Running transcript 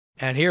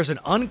And here's an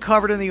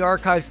Uncovered in the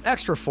Archives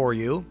extra for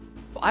you.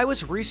 I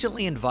was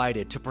recently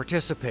invited to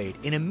participate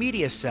in a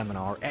media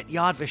seminar at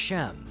Yad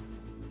Vashem.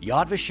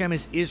 Yad Vashem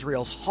is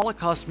Israel's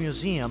Holocaust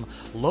Museum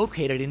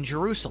located in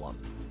Jerusalem.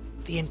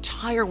 The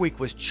entire week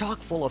was chock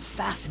full of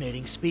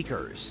fascinating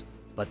speakers.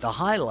 But the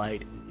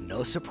highlight,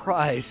 no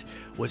surprise,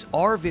 was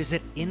our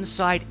visit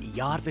inside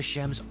Yad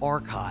Vashem's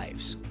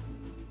archives.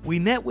 We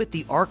met with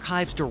the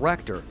archives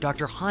director,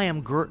 Dr.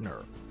 Chaim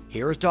Gertner.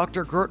 Here is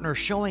Dr. Gertner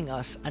showing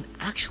us an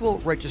actual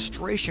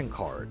registration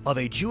card of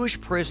a Jewish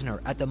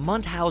prisoner at the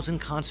Mauthausen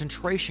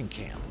concentration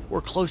camp,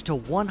 where close to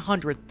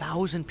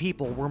 100,000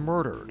 people were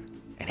murdered.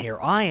 And here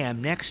I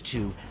am next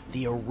to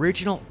the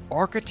original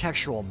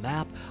architectural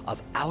map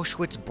of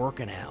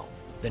Auschwitz-Birkenau,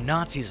 the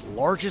Nazis'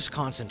 largest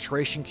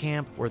concentration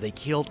camp where they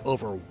killed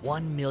over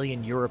 1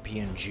 million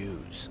European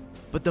Jews.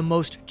 But the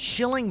most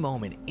chilling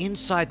moment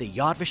inside the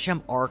Yad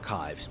Vashem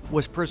archives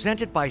was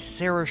presented by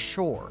Sarah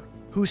Shore,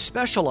 who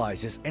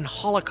specializes in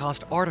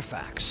Holocaust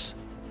artifacts.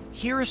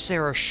 Here is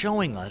Sarah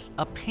showing us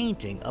a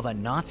painting of a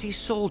Nazi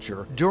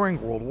soldier during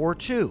World War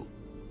II.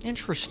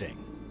 Interesting.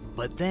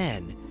 But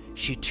then,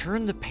 she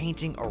turned the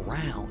painting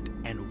around,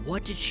 and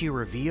what did she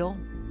reveal?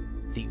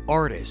 The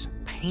artist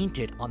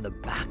painted on the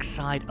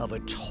backside of a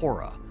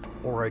Torah,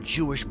 or a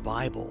Jewish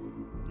Bible.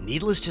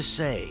 Needless to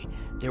say,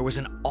 there was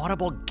an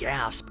audible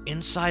gasp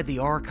inside the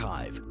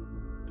archive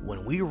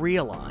when we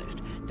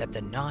realized that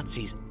the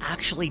Nazis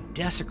actually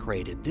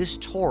desecrated this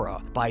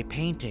Torah by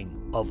painting,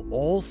 of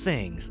all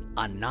things,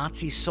 a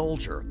Nazi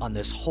soldier on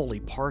this holy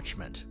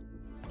parchment.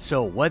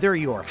 So whether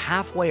you are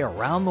halfway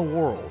around the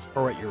world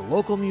or at your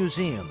local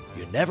museum,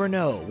 you never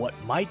know what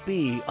might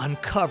be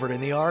uncovered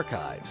in the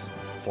archives.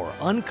 For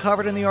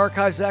Uncovered in the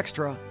Archives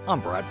Extra,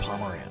 I'm Brad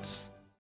Pomerance.